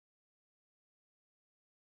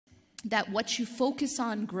that what you focus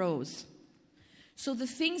on grows. So the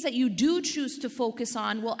things that you do choose to focus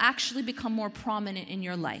on will actually become more prominent in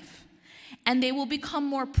your life. And they will become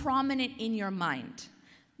more prominent in your mind.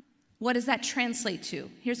 What does that translate to?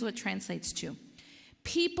 Here's what it translates to.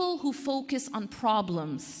 People who focus on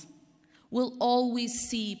problems will always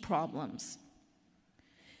see problems.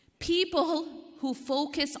 People who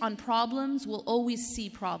focus on problems will always see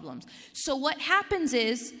problems. So what happens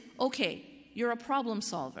is, okay, you're a problem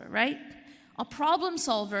solver, right? A problem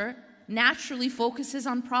solver naturally focuses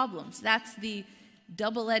on problems. That's the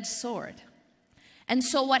double-edged sword. And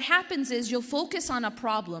so what happens is you'll focus on a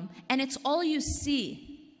problem and it's all you see.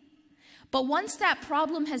 But once that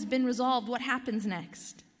problem has been resolved, what happens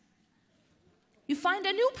next? You find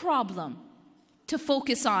a new problem to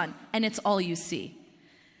focus on and it's all you see.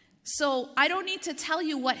 So I don't need to tell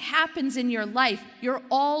you what happens in your life. You're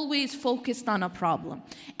always focused on a problem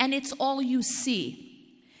and it's all you see.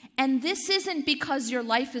 And this isn't because your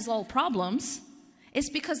life is all problems. It's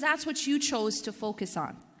because that's what you chose to focus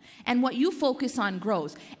on. And what you focus on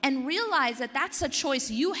grows. And realize that that's a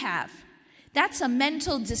choice you have. That's a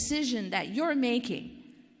mental decision that you're making.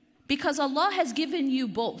 Because Allah has given you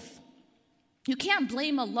both. You can't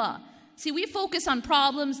blame Allah. See, we focus on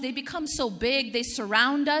problems, they become so big, they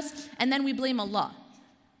surround us, and then we blame Allah.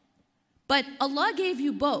 But Allah gave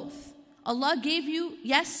you both. Allah gave you,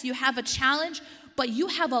 yes, you have a challenge, but you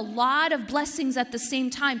have a lot of blessings at the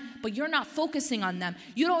same time, but you're not focusing on them.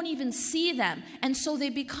 You don't even see them. And so they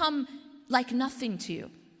become like nothing to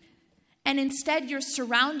you. And instead you're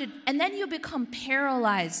surrounded, and then you become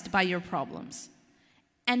paralyzed by your problems.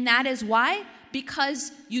 And that is why?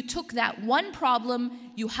 Because you took that one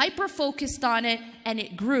problem, you hyper-focused on it, and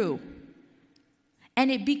it grew.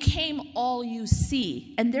 And it became all you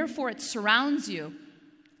see. And therefore it surrounds you.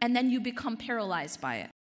 And then you become paralyzed by it.